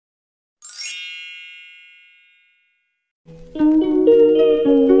Hi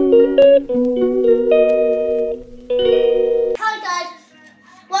guys,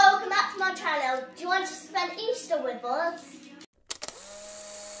 welcome back to my channel. Do you want to spend Easter with us?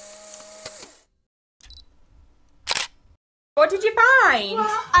 What did you find?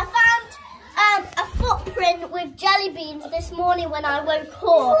 Well, I found a footprint with jelly beans this morning when I woke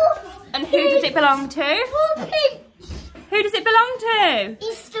up. And who does it belong to? Who does it belong to?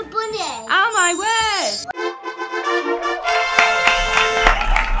 Easter Bunny. Oh my word!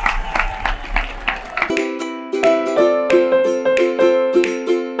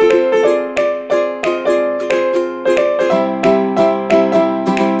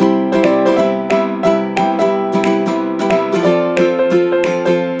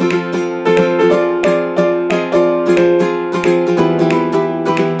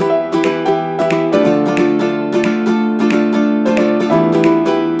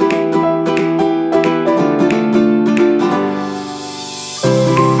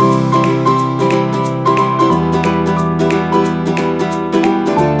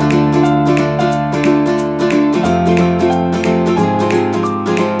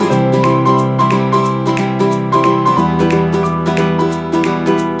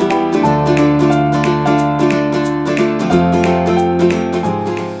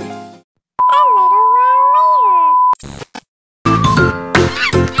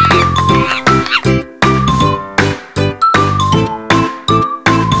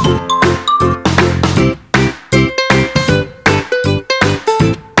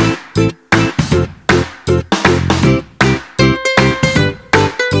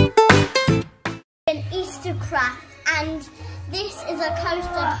 And this is a coaster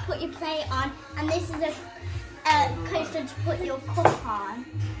to put your plate on, and this is a coaster to put your cup on.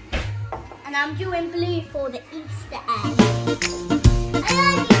 And I'm doing blue for the Easter egg.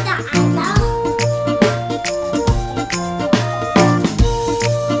 I like that, Anna.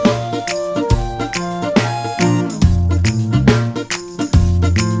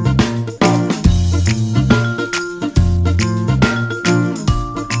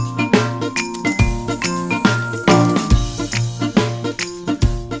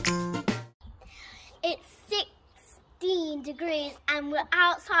 It's 16 degrees and we're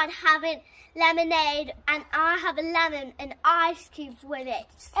outside having lemonade, and I have a lemon and ice cubes with it.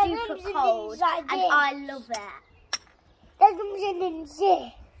 Super cold and I love it. There's something in this.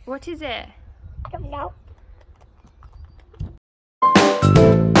 What is it? I don't know.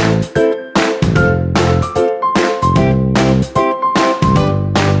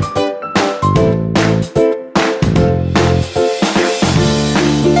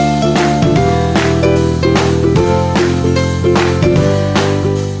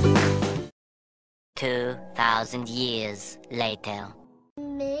 Years later.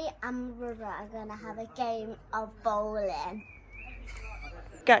 Me and my brother are going to have a game of bowling.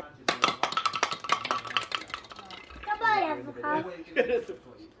 Go. Goodbye, everyone.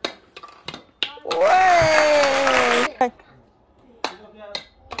 Whoa!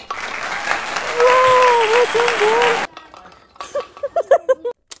 Whoa, what's in there?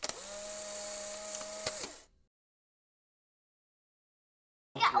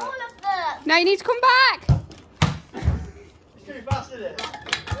 Get all of them. Now you need to come back. Too fast, isn't it?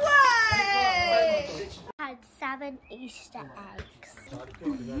 I had 7 Easter eggs.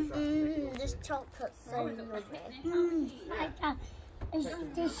 This chocolate's so yummy.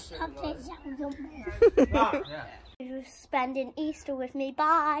 This chocolate's so yummy. You're spending Easter with me.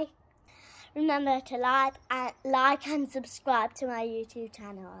 Bye. Remember to like and subscribe to my YouTube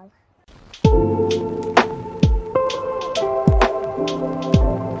channel.